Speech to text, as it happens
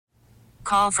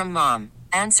call from mom.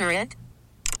 Answer it.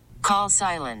 Call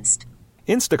silenced.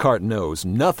 Instacart knows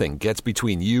nothing gets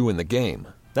between you and the game.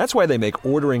 That's why they make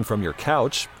ordering from your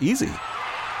couch easy.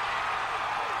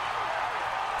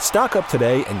 Stock up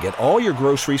today and get all your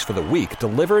groceries for the week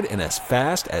delivered in as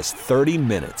fast as 30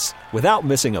 minutes without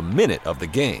missing a minute of the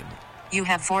game. You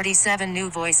have 47 new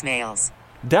voicemails.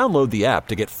 Download the app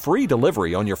to get free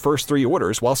delivery on your first 3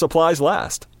 orders while supplies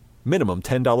last. Minimum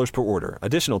 $10 per order.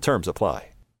 Additional terms apply.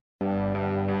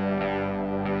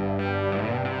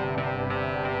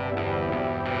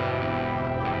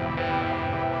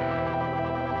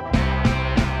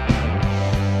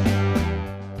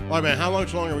 All right, man, how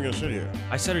much longer are we going to sit here?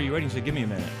 I said, are you ready? So give me a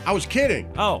minute. I was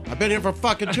kidding. Oh. I've been here for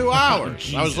fucking 2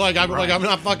 hours. I was like, I'm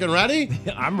not fucking ready?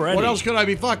 I'm ready. What else could I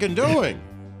be fucking doing?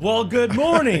 Well, good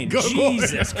morning. Good morning.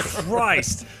 Jesus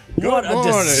Christ. Good What a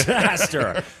morning.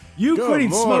 disaster. You Good quitting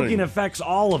morning. smoking affects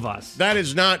all of us. That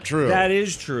is not true. That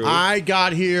is true. I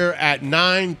got here at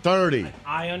 9:30.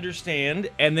 I understand.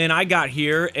 And then I got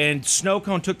here, and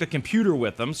Snowcone took the computer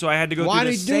with him, so I had to go Why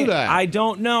through did the he same... do that? I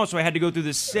don't know, so I had to go through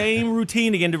the same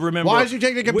routine again to remember... Why does he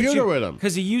take the computer with him?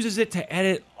 Because he uses it to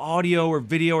edit audio or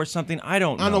video or something. I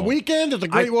don't know. On the weekend at the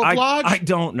Great Wolf I Lodge?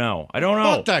 don't know. I don't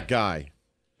know. Fuck that guy.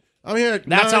 I'm here at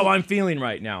That's 9. how I'm feeling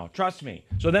right now. Trust me.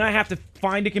 So then I have to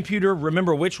find a computer,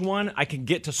 remember which one I can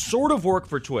get to sort of work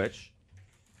for Twitch.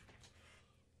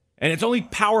 And it's only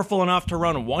powerful enough to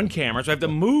run one camera, so I have to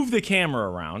move the camera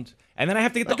around. And then I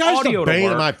have to get the guy's audio the to bane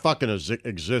work. of my fucking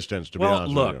existence, to be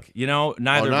honest with look, you. neither of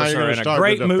now us you're are gonna in a start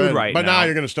great to mood defend- right but now. now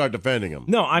you're going to start defending him.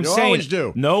 No, I'm you saying... always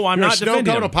do. No, I'm you're not defending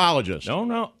You're a him. Snowcone apologist.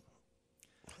 No.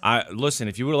 Listen,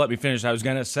 if you would have let me finish, I was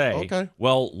going to say, Okay.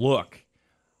 Well, look,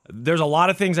 there's a lot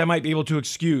of things I might be able to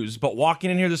excuse, but walking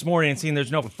in here this morning and seeing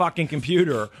there's no fucking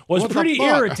computer was What the pretty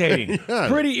fuck? irritating. Yeah.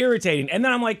 Pretty irritating. And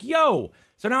then I'm like, yo,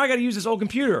 so now I got to use this old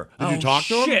computer. Did you talk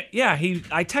to him? Shit. Yeah,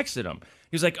 I texted him.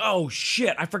 He was like, oh,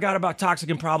 shit, I forgot about toxic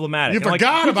and problematic. You And I'm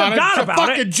forgot like, about it? It's your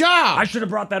fucking job. I should have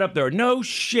brought that up there. No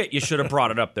shit, you should have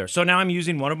brought it up there. So now I'm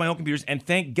using one of my old computers, and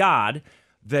thank God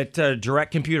that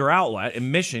Direct Computer Outlet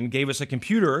and Mission gave us a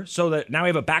computer so that now we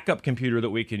have a backup computer that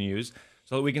we can use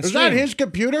so that we can Is stream. that his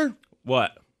computer?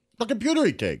 What? The computer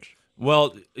he takes.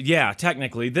 Well, yeah,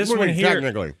 technically. This What do one you mean, here.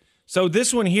 technically? So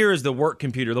this one here is the work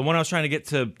computer, the one I was trying to get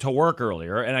to work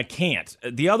earlier, and I can't.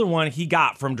 The other one he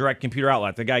got from Direct Computer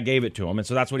Outlet. The guy gave it to him, and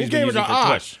so that's what he's been gave it using to for us.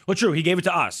 Twitch. Well, true, he gave it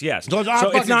to us. Yes. So it's our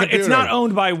fucking not computer. it's not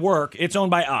owned by work. It's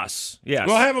owned by us. Yes.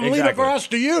 Well, have him leave it exactly. for us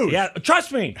to use. Yeah,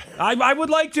 trust me. I would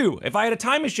like to. If I had a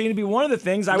time machine, it'd be one of the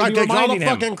things I would be takes all reminding the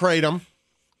him. fucking kratom.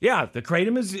 Yeah, the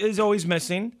kratom is always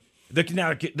missing.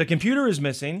 The computer is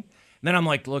missing. And then I'm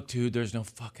like, look, dude, there's no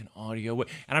fucking audio.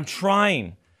 And I'm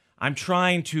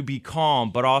trying to be calm,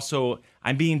 but also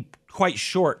I'm being quite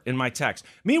short in my text.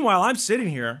 Meanwhile, I'm sitting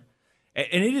here,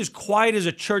 and it is quiet as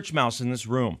a church mouse in this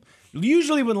room.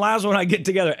 Usually when Lazlo and I get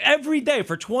together, every day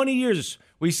for 20 years,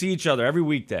 we see each other every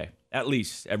weekday, at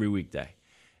least every weekday.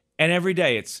 And every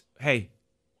day it's, hey,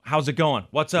 how's it going?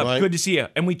 What's up? Right. Good to see you.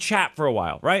 And we chat for a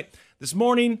while, right? This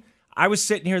morning, I was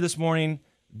sitting here this morning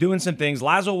doing some things.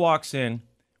 Lazlo walks in.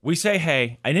 We say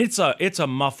hey, and it's a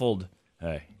muffled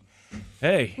hey.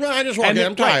 Hey. No, I just walk in.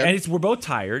 I'm tired. And we're both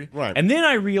tired. Right. And then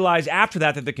I realize after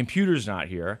that the computer's not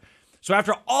here. So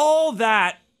after all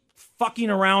that fucking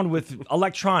around with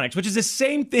electronics, which is the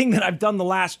same thing that I've done the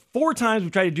last 4 times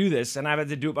we've tried to do this, and I've had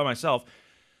to do it by myself,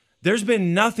 there's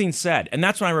been nothing said. And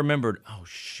that's when I remembered, oh,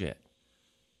 shit.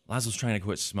 Lazlo's trying to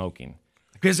quit smoking.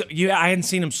 Because I hadn't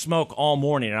seen him smoke all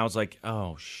morning, and I was like,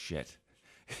 oh, shit.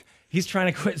 He's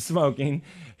trying to quit smoking.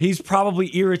 He's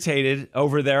probably irritated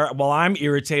over there while I'm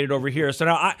irritated over here. So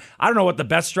now I don't know what the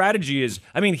best strategy is.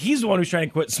 I mean, he's the one who's trying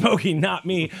to quit smoking, not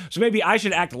me. So maybe I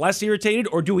should act less irritated,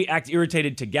 or do we act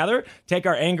irritated together? Take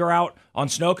our anger out on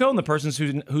Snowcone, the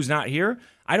person who's not here?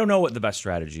 I don't know what the best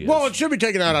strategy is. Well, it should be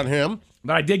taken out on him.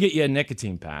 But I did get you a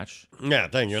nicotine patch. Yeah,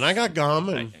 thank you. And I got gum.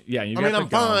 And, I'm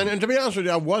fine. And to be honest with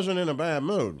you, I wasn't in a bad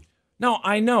mood. No,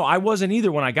 I know. I wasn't either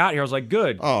when I got here. I was like,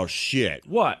 good. Oh, shit.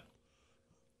 What?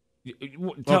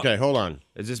 Okay, hold on.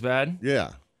 Is this bad?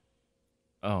 Yeah.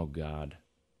 Oh, God.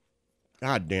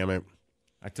 God damn it.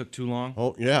 I took too long?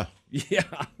 Oh, yeah. Yeah.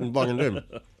 I'm fucking dude.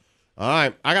 All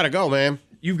right, I got to go, man.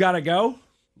 You've got to go?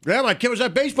 Yeah, my kid was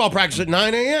at baseball practice at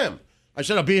 9 a.m. I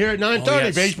said I'll be here at 9:30. Oh, yeah,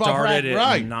 baseball started practice, at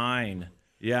right? 9.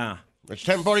 Yeah. It's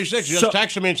 10:46. You just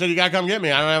texted me and said you got to come get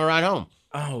me. I don't have a ride home.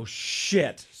 Oh,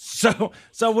 shit. So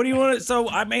what do you want to... So,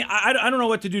 I mean, I don't know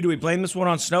what to do. Do we blame this one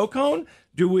on Snowcone?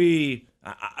 Do we...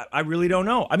 I really don't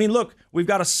know. I mean, look, we've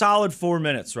got a solid 4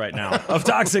 minutes right now of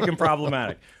toxic and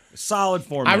problematic. Solid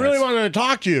 4 minutes. I really wanted to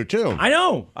talk to you, too. I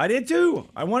know. I did, too.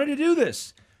 I wanted to do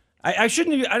this. I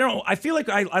shouldn't. I don't. I feel like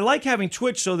I like having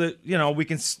Twitch so that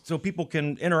so people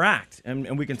can interact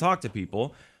and we can talk to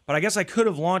people. But I guess I could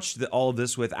have launched all of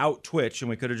this without Twitch, and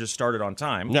we could have just started on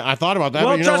time. Yeah, I thought about that.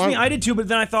 Well, but trust me, I did too. But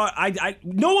then I thought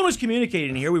no one was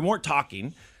communicating here. We weren't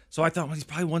talking, so I thought he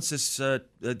probably wants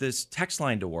this text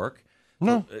line to work.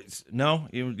 No, no,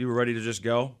 you were ready to just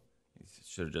go. You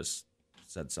should have just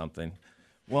said something.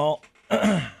 Well,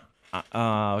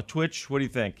 Twitch, what do you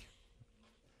think?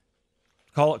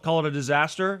 Call it a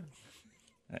disaster,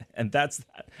 and that's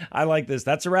that. I like this.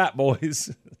 That's a wrap,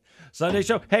 boys. Sunday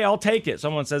show. Hey, I'll take it.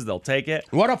 Someone says they'll take it.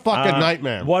 What a fucking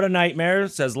nightmare. What a nightmare,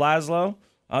 says Lazlo.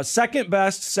 Second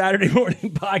best Saturday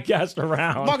morning podcast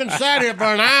around. Fucking sat here for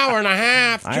an hour and a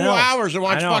half, 2 hours, and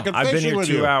watched fucking I've been fishing here with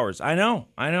 2 you. hours. I know.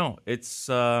 It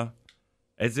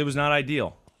was not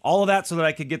ideal. All of that so that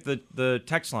I could get the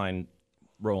text line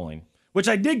rolling, which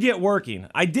I did get working.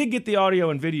 I did get the audio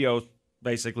and video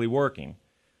basically working.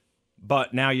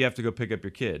 But now you have to go pick up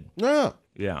your kid. Yeah.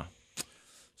 Yeah.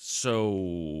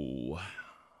 So,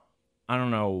 I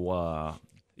don't know.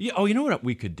 You know what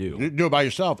we could do? You do it by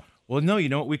yourself. Well, no, you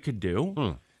know what we could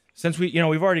do? Since we've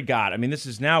already got, this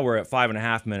is now we're at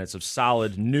 5.5 minutes of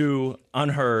solid, new,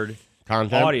 unheard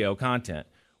audio content.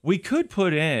 We could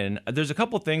put in, there's a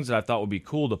couple things that I thought would be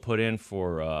cool to put in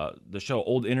for the show,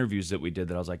 old interviews that we did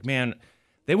that I was like, man,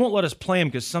 they won't let us play them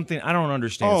because something, I don't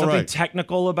understand, something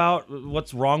technical about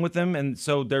what's wrong with them, and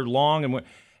so they're long,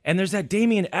 and there's that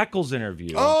Damien Echols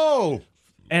interview. Oh!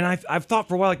 And I've thought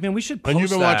for a while, like, man, we should post that. And you've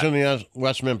been watching the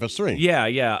West Memphis Three.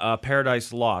 Yeah,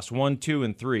 Paradise Lost, 1, 2,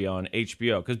 and 3 on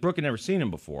HBO, because Brooke had never seen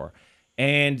him before.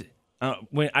 And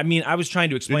I was trying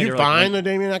to explain. Did you find the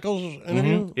Damien Echols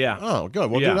interview? Mm-hmm, yeah. Oh, good.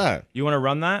 We'll do that. You want to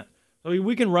run that? So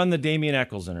we can run the Damien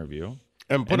Echols interview.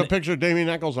 And put a picture of Damien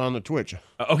Echols on the Twitch.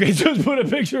 Okay, just put a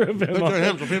picture of him. Picture of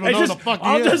him so people know the fuck he is.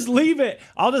 I'll just leave it.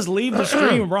 I'll just leave the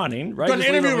stream running. Right? You got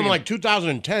an interview from like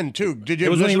 2010 too. Did you? It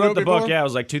was when he wrote the before? book. Yeah, it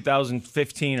was like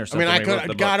 2015 or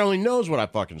something. God only knows what I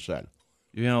fucking said.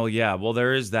 Yeah. Well,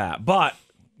 there is that, but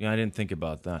I didn't think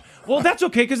about that. Well, that's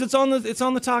okay because it's on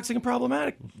the Toxic and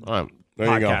Problematic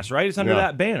podcast, right? It's under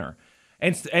that banner.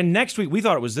 And next week we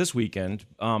thought it was this weekend,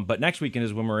 but next weekend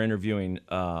is when we're interviewing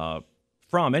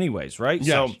from, anyways, right?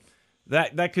 Yes. So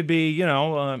that could be,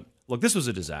 look, this was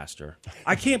a disaster.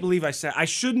 I can't believe I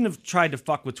shouldn't have tried to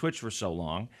fuck with Twitch for so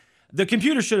long. The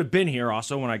computer should have been here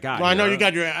also when I got here. I know you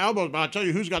got your elbows, but I'll tell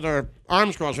you who's got their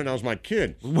arms crossed right now is my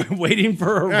kid. Waiting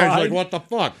for a ride. He's like, what the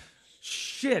fuck?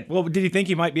 Shit. Well, did he think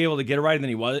he might be able to get a ride and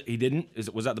then he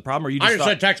didn't? Was that the problem? Or you just I just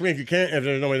said text me if you can't, if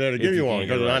there's nobody there to give you one,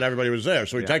 because not everybody was there.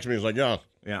 So he texted me, he's like, yeah.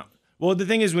 Yeah. Well, the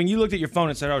thing is, when you looked at your phone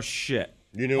and said, oh, shit.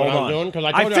 You knew what I was doing? Because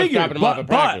I told you I was dropping him off at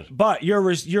practice. But your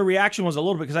reaction was a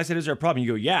little bit, because I said, is there a problem?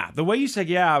 You go, yeah. The way you said,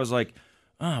 yeah, I was like,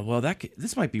 oh, well,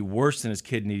 this might be worse than his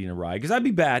kid needing a ride, because that'd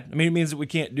be bad. It means that we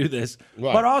can't do this.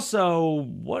 Right. But also,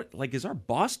 is our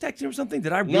boss texting or something?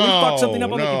 Did I really fuck something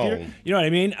up on the computer? You know what I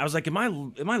mean? I was like, am I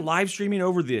live streaming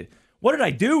over the... What did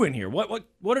I do in here? What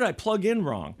did I plug in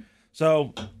wrong?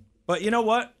 So, but you know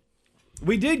what?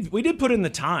 We did put in the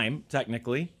time,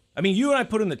 technically. You and I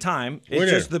put in the time.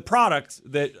 It's just the product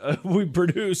that we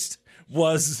produced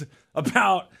was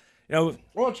about, Well,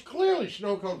 it's clearly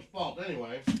Snowcone's fault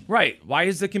anyway. Right. Why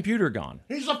is the computer gone?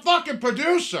 He's a fucking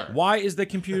producer. Why is the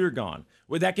computer gone?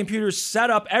 With that computer set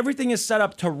up, everything is set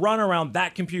up to run around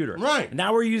that computer. Right. And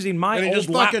now we're using my old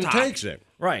laptop. And he just fucking takes it.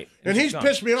 Right. And he's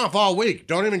pissed me off all week.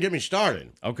 Don't even get me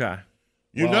started. Okay.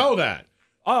 You know that.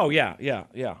 Oh, yeah.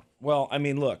 Well,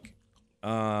 look.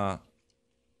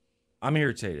 I'm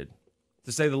irritated,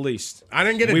 to say the least. I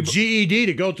didn't get a GED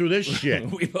to go through this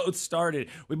shit. We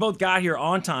both got here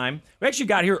on time. We actually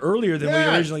got here earlier than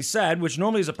we originally said, which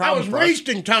normally is a problem. I was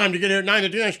wasting time to get here at 9 to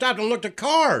 10. I stopped and looked at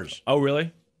cars. Oh,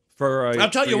 really?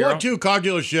 I'll tell you what, too, car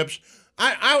dealerships.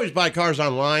 I always buy cars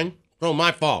online. Oh,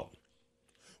 my fault.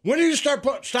 When did you stop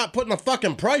putting the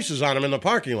fucking prices on them in the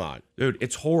parking lot? Dude,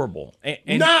 it's horrible.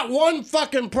 And not one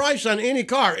fucking price on any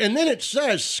car. And then it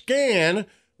says scan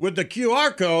with the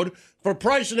QR code for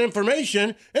price and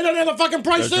information, and doesn't have the fucking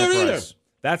price there either.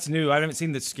 That's new. I haven't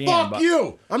seen the scan. Fuck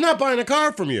you. I'm not buying a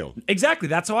car from you. Exactly.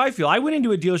 That's how I feel. I went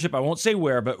into a dealership, I won't say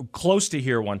where, but close to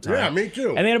here one time. Yeah, me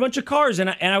too. And they had a bunch of cars,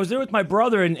 and I was there with my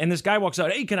brother, and this guy walks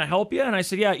out, hey, can I help you? And I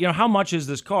said, yeah, how much is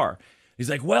this car? He's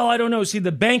like, well, I don't know. See,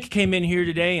 the bank came in here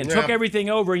today and took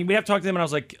everything over, and we have to talk to them. And I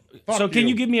was like, can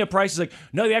you give me a price? He's like,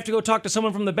 no, you have to go talk to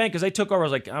someone from the bank because they took over. I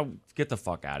was like, oh, get the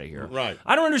fuck out of here. Right.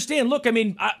 I don't understand. Look,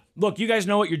 look, you guys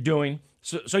know what you're doing,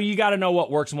 so you got to know what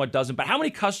works and what doesn't. But how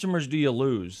many customers do you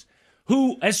lose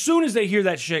who, as soon as they hear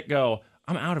that shit, go,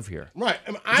 I'm out of here? Right.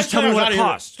 Just tell me what it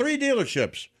costs. 3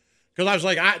 dealerships because I was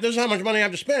like, this is how much money I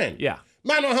have to spend. Yeah.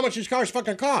 I know how much these cars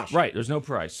fucking cost. Right. There's no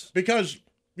price. Because,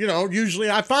 usually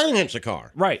I finance a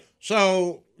car. Right.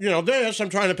 So, I'm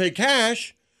trying to pay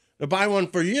cash to buy one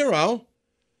for €1.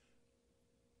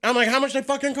 I'm like, how much they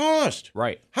fucking cost?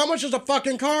 Right. How much does a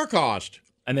fucking car cost?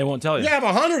 And they won't tell you. You have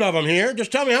 100 of them here.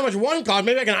 Just tell me how much one costs.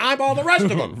 Maybe I can eyeball the rest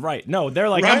of them. Right. No, they're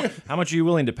like, Right? how much are you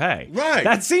willing to pay? Right.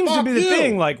 That seems to Fuck be the you.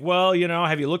 thing. Like, well,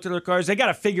 have you looked at their cars? They got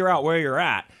to figure out where you're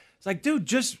at. It's like, dude,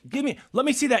 just let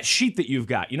me see that sheet that you've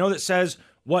got, that says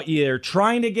what you're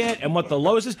trying to get and what the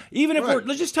lowest is. Even if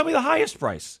let's just tell me the highest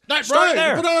price. That's Start right.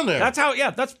 there. Put it on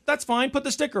there. That's fine. Put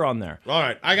the sticker on there. All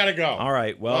right. I got to go. All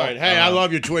right. Well. All right. Hey, I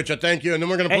love you, Twitch. I thank you. And then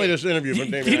we're going to play this interview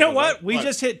from Damien. You know what? We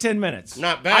just hit 10 minutes.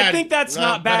 Not bad. I think that's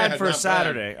not bad for not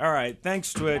Saturday. bad. All right.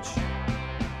 Thanks, Twitch.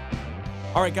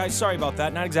 All right, guys. Sorry about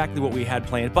that. Not exactly what we had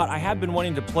planned, but I have been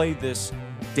wanting to play this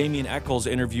Damien Echols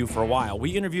interview for a while. We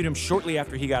interviewed him shortly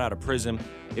after he got out of prison.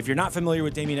 If you're not familiar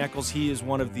with Damien Echols, he is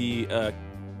one of the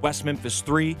West Memphis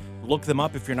Three. Look them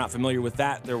up if you're not familiar with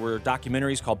that. There were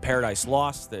documentaries called Paradise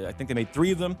Lost. I think they made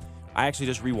 3 of them. I actually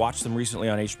just rewatched them recently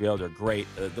on HBO. They're great.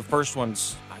 The first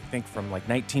one's, I think, from like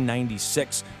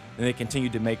 1996, and they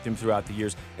continued to make them throughout the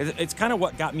years. It's kind of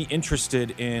what got me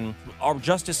interested in our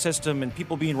justice system and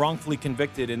people being wrongfully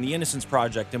convicted and the Innocence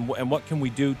Project and what can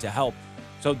we do to help.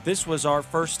 So this was our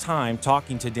first time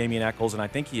talking to Damien Echols, and I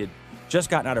think he had just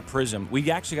gotten out of prison. We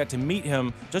actually got to meet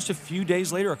him just a few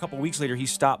days later, a couple weeks later. He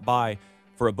stopped by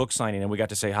for a book signing, and we got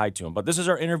to say hi to him. But this is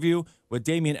our interview with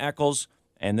Damien Echols,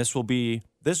 and this will be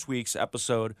this week's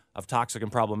episode of Toxic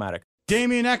and Problematic.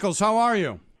 Damien Echols, how are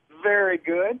you? Very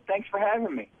good. Thanks for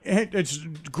having me. It's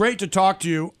great to talk to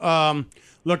you.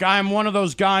 Look, I'm one of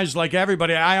those guys like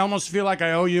everybody. I almost feel like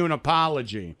I owe you an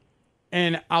apology.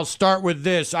 And I'll start with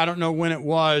this. I don't know when it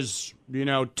was,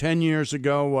 10 years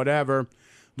ago, whatever.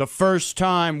 The first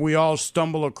time we all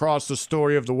stumble across the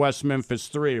story of the West Memphis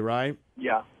Three, right?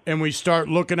 Yeah. And we start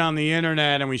looking on the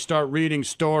internet and we start reading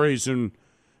stories and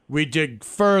we dig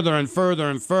further and further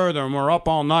and further, and we're up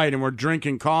all night and we're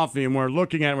drinking coffee and we're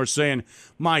looking at it and we're saying,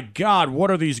 my God,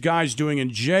 what are these guys doing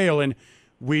in jail? And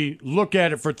we look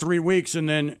at it for 3 weeks and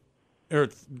then, or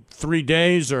 3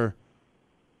 days, and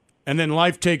then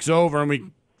life takes over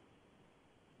and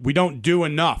we don't do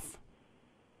enough.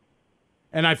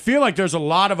 And I feel like there's a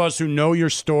lot of us who know your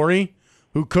story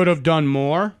who could have done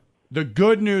more. The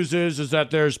good news is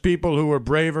that there's people who are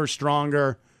braver,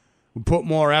 stronger, who put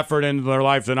more effort into their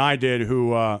life than I did,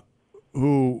 who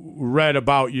read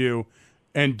about you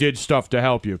and did stuff to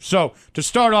help you. So to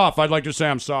start off, I'd like to say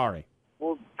I'm sorry.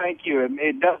 Well, thank you.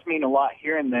 It does mean a lot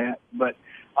hearing that, but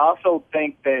I also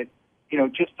think that,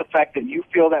 just the fact that you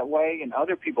feel that way and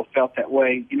other people felt that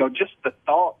way, just the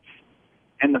thoughts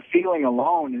and the feeling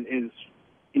alone is,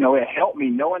 it helped me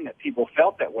knowing that people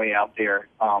felt that way out there.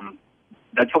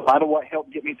 That's a lot of what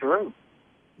helped get me through.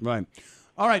 Right.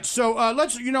 All right, so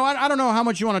let's, I don't know how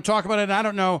much you want to talk about it. I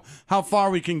don't know how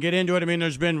far we can get into it. I mean,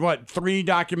 there's been, 3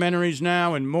 documentaries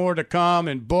now and more to come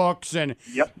and books. And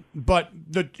Yep. But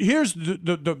here's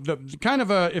the kind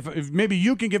of if maybe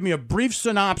you can give me a brief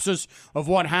synopsis of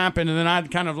what happened, and then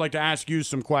I'd kind of like to ask you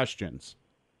some questions.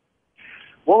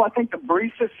 Well, I think the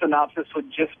briefest synopsis would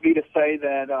just be to say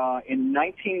that in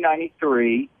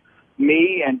 1993,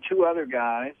 me and 2 other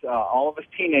guys, all of us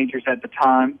teenagers at the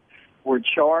time, were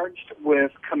charged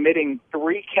with committing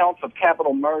 3 counts of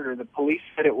capital murder. The police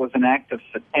said it was an act of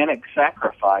satanic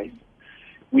sacrifice.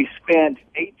 We spent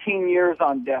 18 years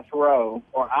on death row,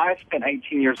 or I spent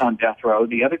 18 years on death row.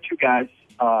 The other 2 guys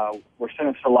were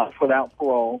sentenced to life without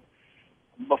parole.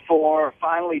 Before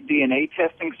finally DNA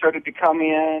testing started to come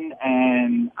in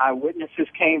and eyewitnesses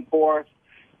came forth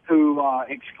who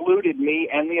excluded me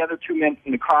and the other 2 men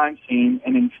from the crime scene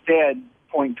and instead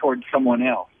point towards someone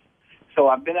else. So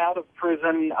I've been out of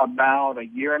prison about a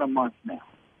year and a month now.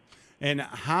 And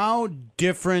how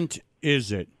different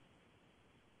is it?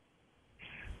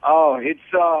 Oh, it's,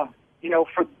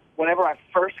 for whenever I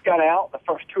first got out, the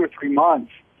first 2 or 3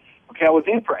 months, I was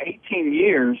in for 18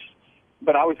 years,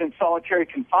 but I was in solitary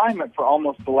confinement for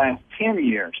almost the last 10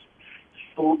 years.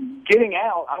 So getting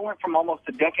out, I went from almost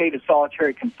a decade of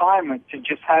solitary confinement to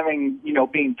just having,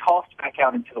 being tossed back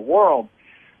out into the world.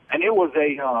 And it was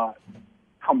a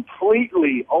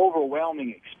completely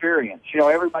overwhelming experience.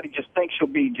 Everybody just thinks you'll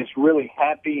be just really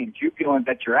happy and jubilant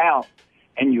that you're out,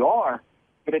 and you are.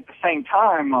 But at the same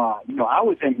time, I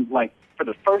was in, for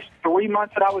the first 3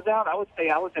 months that I was out, I would say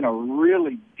I was in a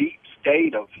really deep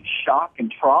state of shock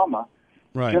and trauma.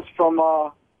 Right. Just from,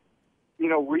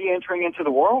 re-entering into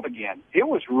the world again. It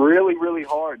was really, really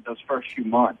hard those first few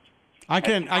months. I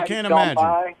can't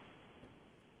imagine.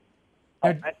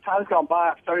 As time's gone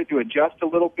by, I've started to adjust a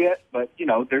little bit, but,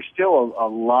 there's still a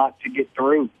lot to get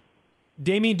through.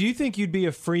 Damien, do you think you'd be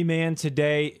a free man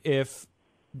today if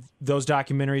those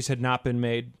documentaries had not been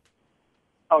made?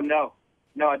 Oh, no.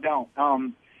 No, I don't.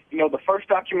 The first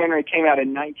documentary came out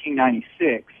in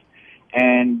 1996,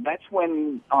 and that's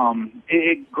when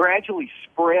it gradually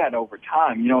spread over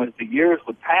time. As the years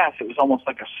would pass, it was almost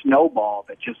like a snowball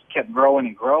that just kept growing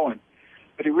and growing.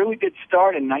 But it really did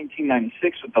start in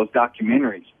 1996 with those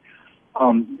documentaries.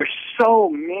 There's so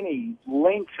many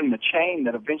links in the chain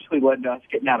that eventually led to us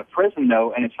getting out of prison,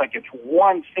 though, and it's like if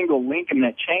one single link in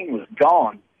that chain was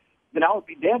gone, then I would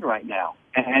be dead right now.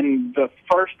 And the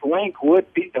first link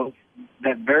would be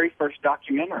that very first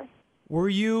documentary. Were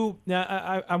you,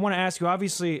 now I want to ask you,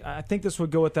 obviously, I think this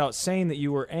would go without saying that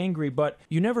you were angry, but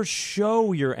you never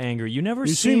show your anger. You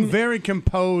seem very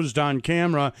composed on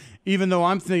camera, even though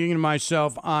I'm thinking to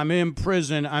myself, I'm in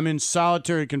prison, I'm in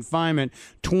solitary confinement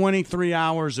 23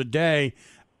 hours a day.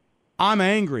 I'm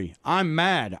angry, I'm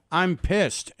mad, I'm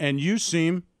pissed, and you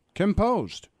seem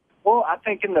composed. Well, I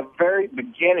think in the very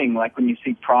beginning, like when you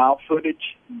see trial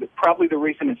footage, probably the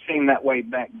reason it seemed that way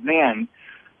back then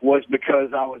was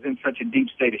because I was in such a deep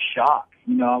state of shock.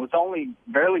 I was only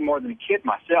barely more than a kid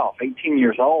myself, 18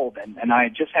 years old, and I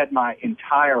had just had my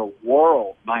entire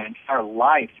world, my entire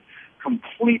life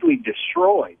completely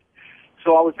destroyed.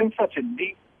 So I was in such a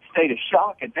deep state of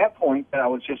shock at that point that I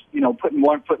was just, putting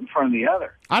one foot in front of the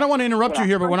other. I don't want to interrupt you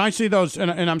here, but when I see those, and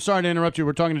I'm sorry to interrupt you,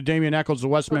 we're talking to Damien Echols, the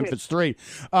West Memphis Three.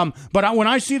 But when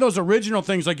I see those original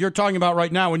things like you're talking about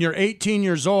right now, when you're 18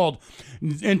 years old,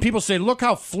 and people say, look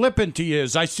how flippant he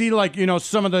is. I see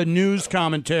some of the news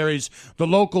commentaries, the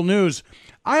local news.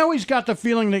 I always got the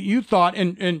feeling that you thought,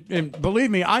 and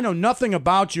believe me, I know nothing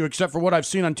about you except for what I've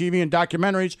seen on TV and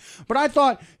documentaries, but I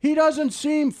thought he doesn't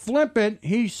seem flippant.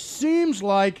 He seems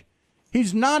like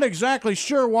he's not exactly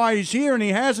sure why he's here, and he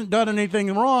hasn't done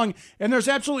anything wrong, and there's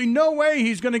absolutely no way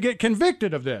he's going to get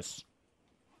convicted of this.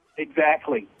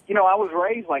 Exactly. I was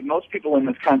raised like most people in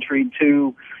this country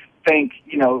to think,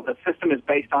 the system is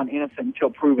based on innocent until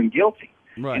proven guilty.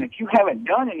 Right. And if you haven't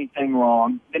done anything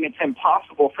wrong, then it's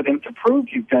impossible for them to prove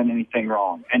you've done anything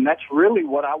wrong. And that's really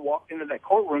what I walked into that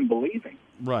courtroom believing.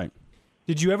 Right.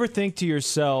 Did you ever think to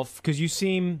yourself, because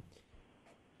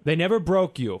they never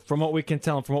broke you, from what we can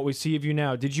tell and from what we see of you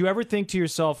now, did you ever think to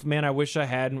yourself, man, I wish I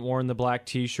hadn't worn the black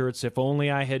T-shirts, if only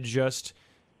I had just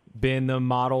been the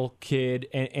model kid,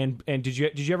 and did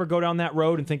you ever go down that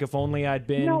road and think if only I'd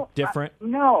been different?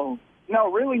 No,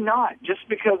 really not. Just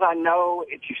because I know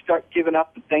if you start giving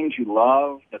up the things you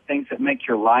love, the things that make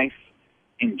your life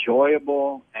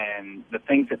enjoyable, and the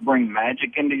things that bring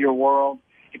magic into your world,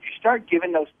 if you start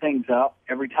giving those things up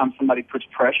every time somebody puts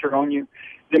pressure on you,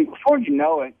 then before you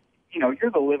know it, you're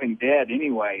the living dead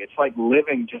anyway. It's like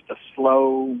living just a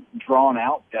slow,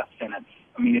 drawn-out death sentence.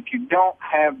 I mean, if you don't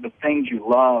have the things you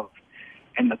love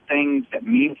and the things that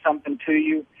mean something to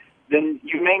you, then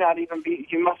you may not even be,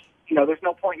 there's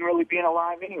no point in really being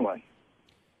alive anyway.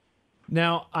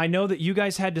 Now, I know that you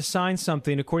guys had to sign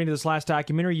something, according to this last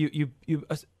documentary, you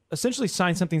essentially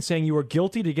signed something saying you were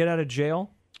guilty to get out of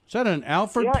jail? Is that an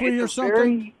Alfred plea or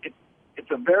something? It's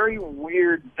a very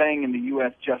weird thing in the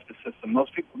U.S. justice system.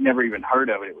 Most people have never even heard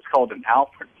of it. It was called an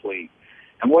Alfred plea.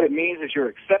 And what it means is you're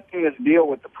accepting this deal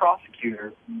with the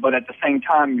prosecutor, but at the same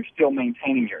time, you're still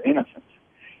maintaining your innocence.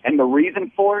 And the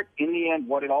reason for it, in the end,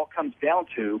 what it all comes down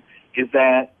to is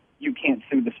that you can't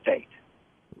sue the state.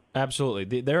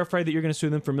 Absolutely. They're afraid that you're going to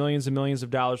sue them for millions and millions of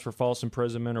dollars for false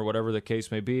imprisonment or whatever the case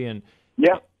may be. And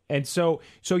yeah. And so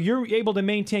you're able to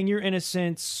maintain your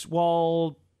innocence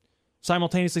while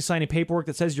simultaneously signing paperwork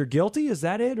that says you're guilty? Is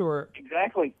that it? Or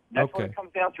exactly. That's what it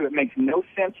comes down to. It makes no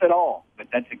sense at all, but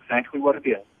that's exactly what it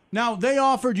is. Now, they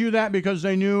offered you that because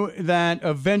they knew that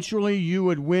eventually you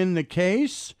would win the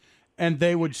case and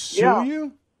they would sue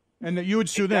you? And that you would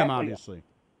sue them, obviously.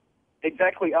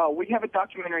 Exactly. We have a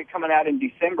documentary coming out in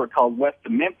December called West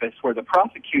Memphis where the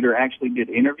prosecutor actually did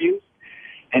interviews.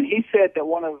 And he said that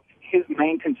one of his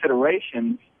main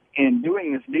considerations in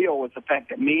doing this deal was the fact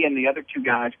that me and the other two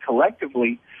guys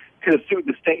collectively could have sued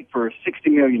the state for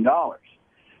 $60 million.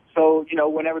 So,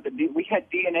 whenever we had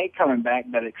DNA coming back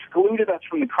that excluded us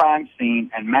from the crime scene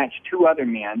and matched two other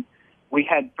men, we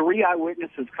had 3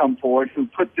 eyewitnesses come forward who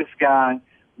put this guy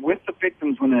with the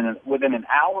victims within an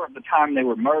hour of the time they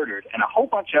were murdered and a whole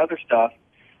bunch of other stuff.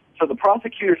 So the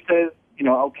prosecutor says,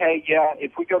 okay, yeah,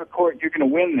 if we go to court, you're going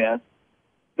to win this.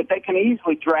 But they can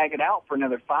easily drag it out for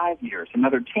another 5 years,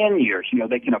 another 10 years.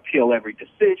 They can appeal every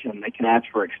decision. They can ask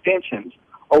for extensions.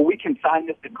 Or we can sign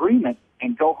this agreement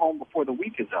and go home before the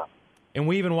week is up. And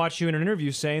we even watched you in an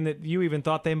interview saying that you even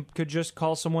thought they could just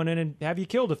call someone in and have you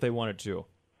killed if they wanted to.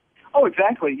 Oh,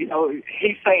 exactly.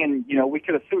 He's saying, we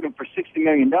could have sued him for $60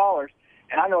 million,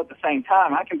 and I know at the same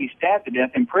time I can be stabbed to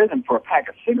death in prison for a pack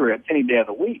of cigarettes any day of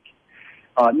the week.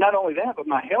 Not only that, but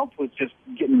my health was just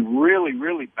getting really,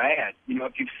 really bad.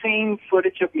 If you've seen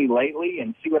footage of me lately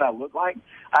and see what I look like,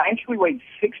 I actually weighed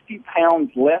 60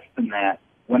 pounds less than that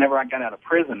whenever I got out of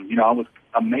prison. I was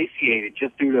emaciated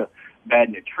just due to bad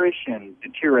nutrition,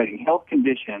 deteriorating health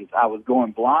conditions. I was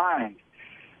going blind.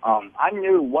 I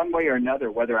knew one way or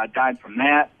another, whether I died from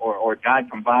that or died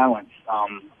from violence,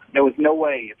 there was no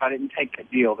way, if I didn't take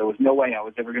that deal, there was no way I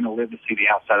was ever going to live to see the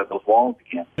outside of those walls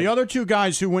again. The other two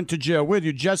guys who went to jail with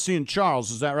you, Jesse and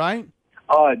Charles, is that right?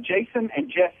 Jason and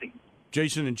Jesse.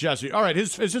 Jason and Jesse. All right,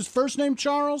 is his first name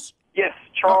Charles? Yes,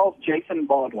 Charles Jason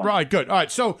Baldwin. Right, good. All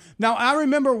right, so now I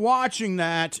remember watching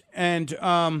that, and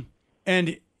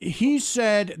he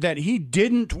said that he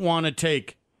didn't want to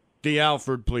take the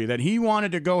Alford plea, that he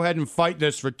wanted to go ahead and fight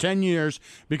this for 10 years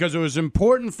because it was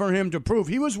important for him to prove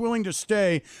he was willing to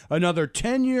stay another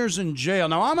 10 years in jail.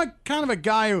 Now, I'm a kind of a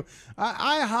guy who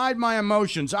I hide my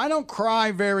emotions. I don't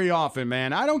cry very often,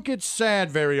 man. I don't get sad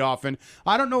very often.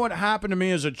 I don't know what happened to me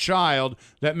as a child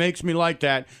that makes me like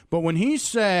that. But when he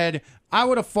said, I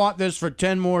would have fought this for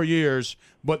 10 more years,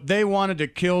 but they wanted to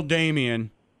kill Damien,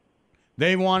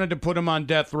 they wanted to put him on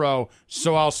death row,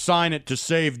 so I'll sign it to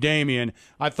save Damien.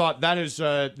 I thought that is,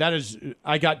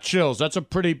 I got chills. That's a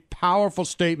pretty powerful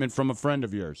statement from a friend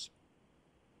of yours.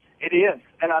 It is,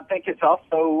 and I think it's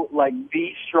also like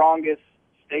the strongest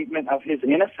statement of his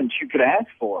innocence you could ask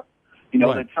for.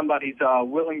 Right. That somebody's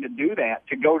willing to do that,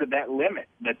 to go to that limit,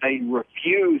 that they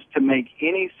refuse to make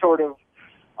any sort of,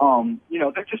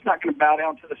 they're just not going to bow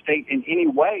down to the state in any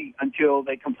way until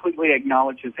they completely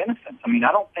acknowledge his innocence. I mean,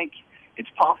 I don't think it's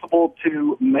possible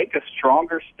to make a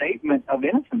stronger statement of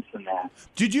innocence than that.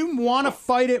 Did you want to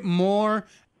fight it more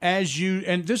as you,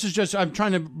 and this is just, I'm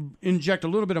trying to inject a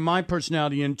little bit of my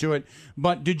personality into it,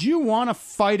 but did you want to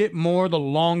fight it more the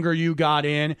longer you got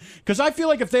in? Because I feel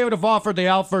like if they would have offered the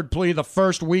Alford plea the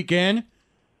first weekend,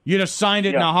 you'd have signed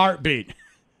it in a heartbeat.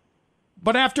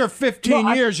 But after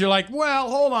 15 years, you're like, well,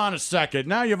 hold on a second.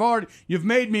 Now you've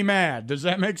made me mad. Does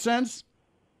that make sense?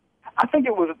 I think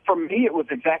for me, it was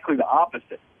exactly the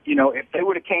opposite. If they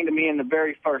would have came to me in the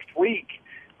very first week,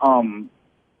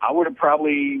 I would have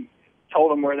probably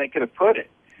told them where they could have put it.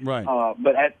 Right.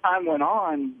 But as time went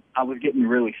on, I was getting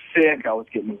really sick. I was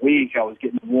getting weak. I was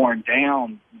getting worn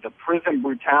down. The prison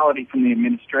brutality from the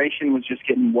administration was just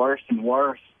getting worse and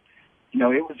worse. It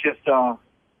was just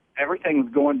everything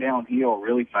was going downhill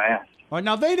really fast. All right,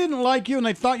 now, they didn't like you, and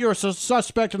they thought you were a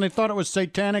suspect, and they thought it was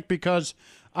satanic because,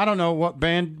 I don't know, what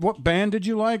band did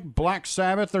you like? Black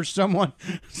Sabbath or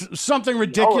something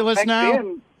ridiculous now?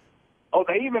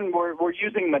 They even were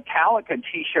using Metallica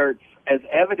T-shirts as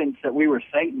evidence that we were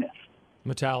Satanists.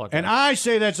 Metallica. And I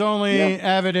say that's only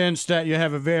evidence that you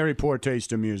have a very poor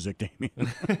taste in music,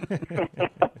 Damien.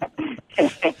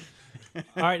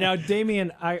 All right, now,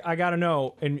 Damien, I got to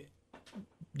know, and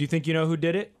do you think you know who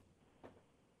did it?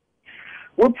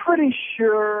 We're pretty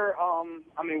sure.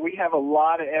 We have a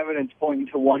lot of evidence pointing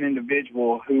to one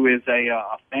individual who is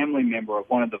a family member of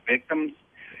one of the victims.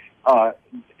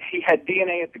 He had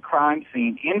DNA at the crime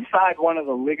scene. Inside one of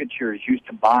the ligatures used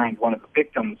to bind one of the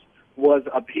victims was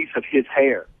a piece of his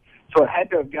hair. So it had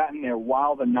to have gotten there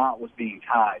while the knot was being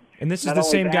tied. And this is the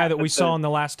same guy that we saw in the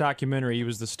last documentary. He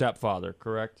was the stepfather,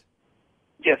 correct?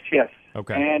 Yes.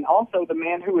 Okay. And also the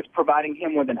man who was providing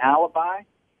him with an alibi,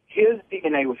 his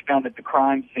DNA was found at the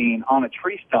crime scene on a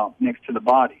tree stump next to the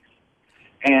bodies.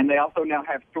 And they also now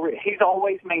have 3. He's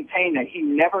always maintained that he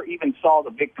never even saw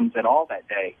the victims at all that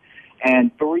day.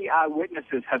 And 3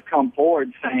 eyewitnesses have come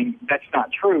forward saying that's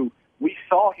not true. We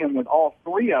saw him with all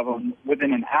 3 of them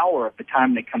within an hour of the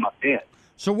time they come up dead.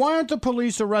 So why aren't the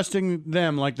police arresting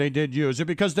them like they did you? Is it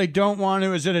because they don't want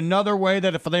to? Is it another way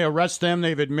that if they arrest them,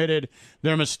 they've admitted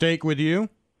their mistake with you?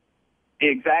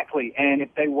 Exactly. And if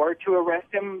they were to arrest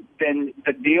him, then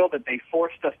the deal that they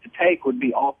forced us to take would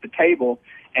be off the table,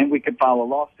 and we could file a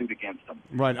lawsuit against them.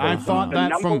 Right. I thought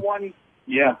that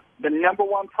the number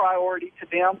one priority to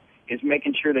them is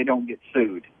making sure they don't get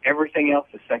sued. Everything else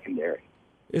is secondary.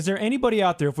 Is there anybody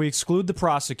out there, if we exclude the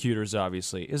prosecutors,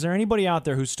 obviously, is there anybody out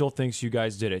there who still thinks you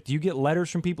guys did it? Do you get letters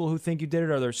from people who think you did it?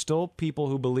 Or are there still people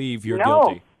who believe you're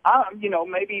guilty?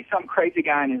 Maybe some crazy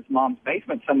guy in his mom's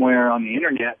basement somewhere on the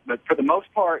internet. But for the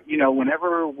most part,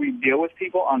 whenever we deal with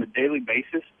people on a daily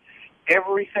basis,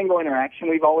 every single interaction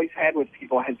we've always had with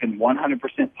people has been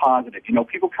 100% positive.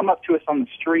 People come up to us on the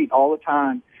street all the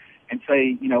time and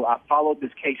say, you know, I followed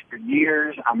this case for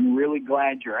years. I'm really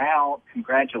glad you're out.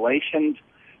 Congratulations.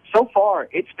 So far,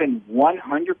 it's been 100%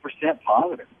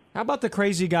 positive. How about the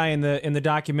crazy guy in the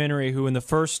documentary who in the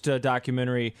first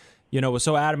documentary, you know, was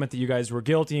so adamant that you guys were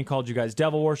guilty and called you guys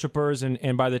devil worshippers,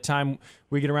 and by the time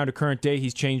we get around to current day,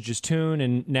 he's changed his tune,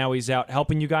 and now he's out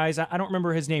helping you guys? I don't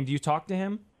remember his name. Do you talk to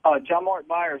him? John Mark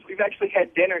Byers. We've actually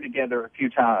had dinner together a few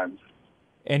times.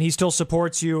 And he still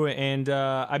supports you, and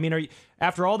I mean, are you,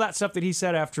 after all that stuff that he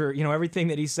said, after, you know, everything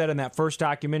that he said in that first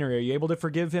documentary, are you able to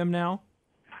forgive him now?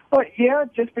 Well, yeah,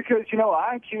 just because, you know,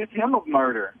 I accused him of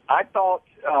murder. I thought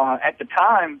at the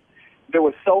time there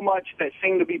was so much that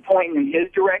seemed to be pointing in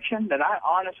his direction that I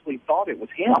honestly thought it was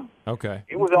him. Okay.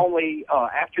 It was only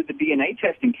after the DNA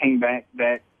testing came back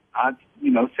that I,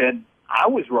 you know, said I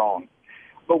was wrong.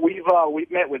 But we've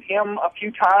met with him a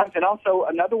few times, and also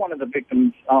another one of the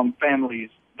victims' families,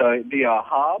 the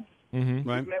Hobbs. Mm-hmm.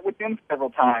 Right. We've met with them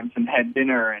several times and had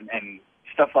dinner and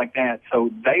stuff like that. So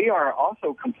they are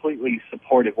also completely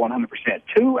supportive, 100%.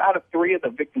 2 out of 3 of the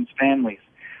victims' families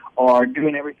are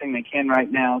doing everything they can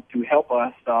right now to help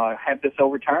us have this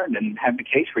overturned and have the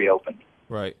case reopened.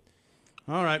 Right.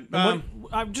 All right.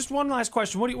 Just one last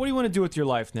question. What do you want to do with your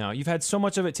life now? You've had so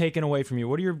much of it taken away from you.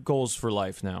 What are your goals for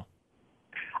life now?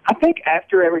 I think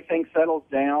after everything settles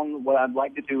down, what I'd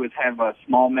like to do is have a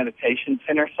small meditation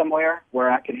center somewhere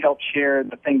where I could help share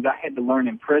the things I had to learn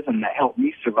in prison that helped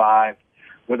me survive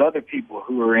with other people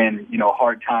who are in, you know,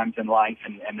 hard times in life,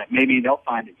 and that maybe they'll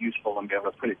find it useful and be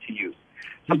able to put it to use.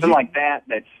 Something like that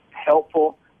that's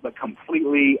helpful but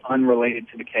completely unrelated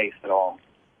to the case at all.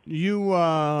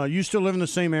 You still live in the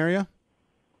same area?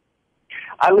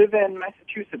 I live in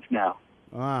Massachusetts now.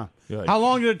 Ah. Good. How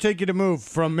long did it take you to move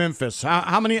from Memphis?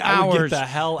 How many I would hours? get the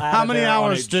hell out how of many there on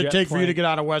hours a did it jet take for you to plane. get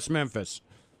out of West Memphis?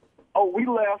 Oh, we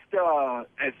left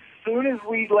as soon as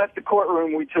we left the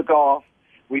courtroom, we took off.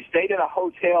 We stayed at a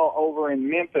hotel over in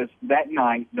Memphis that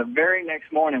night. The very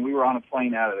next morning, we were on a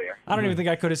plane out of there. I don't even think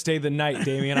I could have stayed the night,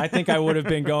 Damien. I think I would have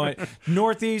been going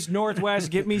northeast,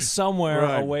 northwest, get me somewhere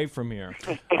Right. away from here.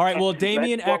 All right, well,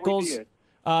 Damien That's what we Echols, did.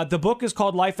 the book is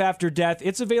called Life After Death.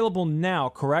 It's available now,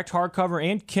 correct? Hardcover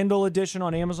and Kindle edition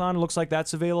on Amazon. It looks like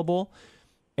that's available.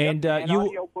 And An you,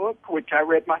 audio book, which I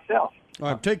read myself.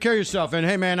 All right, take care of yourself. And,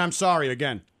 hey, man, I'm sorry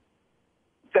again.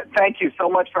 Thank you so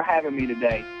much for having me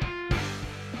today.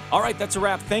 all right, that's a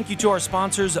wrap. Thank you to our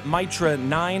sponsors, Mitra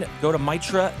 9. Go to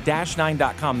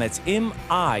mitra-9.com. That's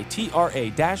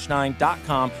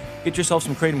MITRA-9.com. Get yourself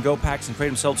some Kratom Go Packs and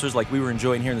Kratom Seltzers like we were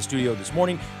enjoying here in the studio this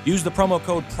morning. Use the promo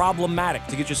code PROBLEMATIC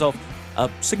to get yourself a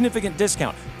significant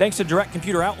discount. Thanks to Direct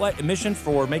Computer Outlet Emission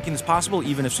for making this possible,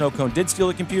 even if Snowcone did steal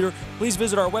the computer. Please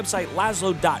visit our website,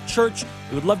 lazlo.church.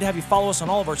 We would love to have you follow us on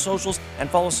all of our socials and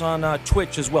follow us on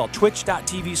Twitch as well,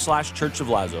 twitch.tv/Church of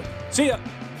Lazlo. See ya!